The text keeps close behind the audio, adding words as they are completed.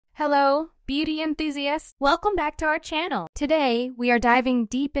Hello, beauty enthusiasts. Welcome back to our channel. Today, we are diving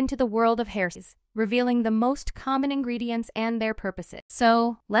deep into the world of hairsprays, revealing the most common ingredients and their purposes.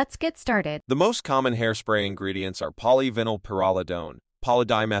 So, let's get started. The most common hairspray ingredients are polyvinyl pyrrolidone,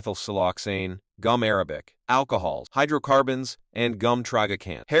 polydimethylsiloxane, gum arabic, alcohols, hydrocarbons, and gum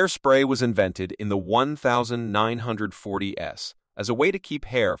tragacanth. Hairspray was invented in the 1940s as a way to keep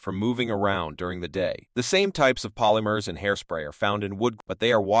hair from moving around during the day. The same types of polymers in hairspray are found in wood, but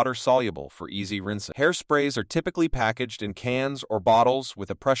they are water-soluble for easy rinsing. Hairsprays are typically packaged in cans or bottles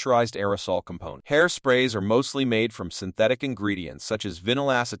with a pressurized aerosol component. Hairsprays are mostly made from synthetic ingredients such as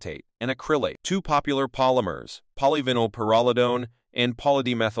vinyl acetate and acrylate. Two popular polymers, polyvinyl pyrrolidone and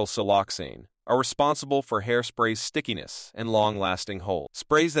polydimethylsiloxane, are responsible for hairspray's stickiness and long-lasting hold.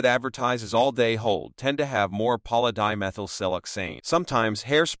 Sprays that advertise as all-day hold tend to have more polydimethylsiloxane. Sometimes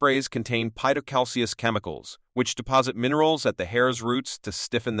hairsprays contain phytocalcious chemicals, which deposit minerals at the hair's roots to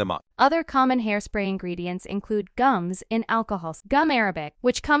stiffen them up. Other common hairspray ingredients include gums in alcohols. Gum arabic,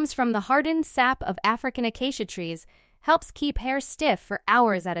 which comes from the hardened sap of African acacia trees, helps keep hair stiff for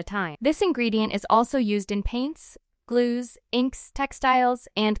hours at a time. This ingredient is also used in paints, glues, inks, textiles,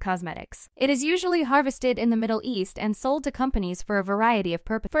 and cosmetics. It is usually harvested in the Middle East and sold to companies for a variety of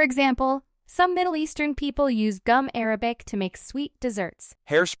purposes. For example, some Middle Eastern people use gum arabic to make sweet desserts.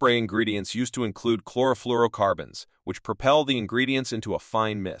 Hairspray ingredients used to include chlorofluorocarbons, which propel the ingredients into a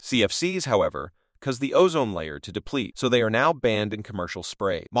fine mist. CFCs, however, cause the ozone layer to deplete, so they are now banned in commercial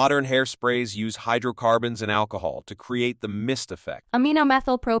spray. Modern hairsprays use hydrocarbons and alcohol to create the mist effect.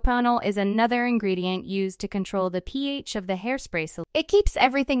 Aminomethylpropanol is another ingredient used to control the pH of the hairspray solution. It keeps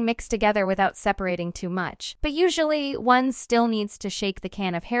everything mixed together without separating too much, but usually one still needs to shake the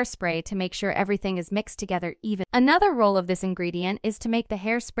can of hairspray to make sure everything is mixed together even. Another role of this ingredient is to make the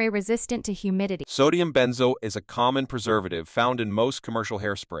hairspray resistant to humidity. Sodium benzoate is a common preservative found in most commercial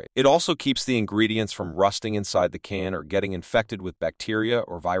hairspray. It also keeps the ingredients from rusting inside the can or getting infected with bacteria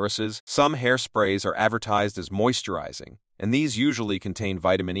or viruses. Some hairsprays are advertised as moisturizing, and these usually contain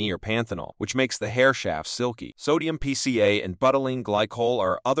vitamin E or panthenol, which makes the hair shaft silky. Sodium PCA and butylene glycol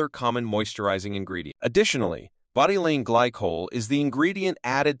are other common moisturizing ingredients. Additionally, butylene glycol is the ingredient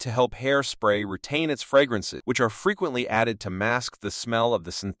added to help hairspray retain its fragrances, which are frequently added to mask the smell of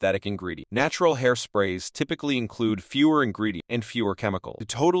the synthetic ingredient. Natural hairsprays typically include fewer ingredients and fewer chemicals. To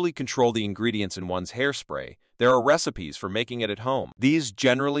totally control the ingredients in one's hairspray, there are recipes for making it at home. These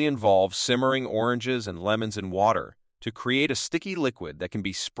generally involve simmering oranges and lemons in water to create a sticky liquid that can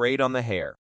be sprayed on the hair.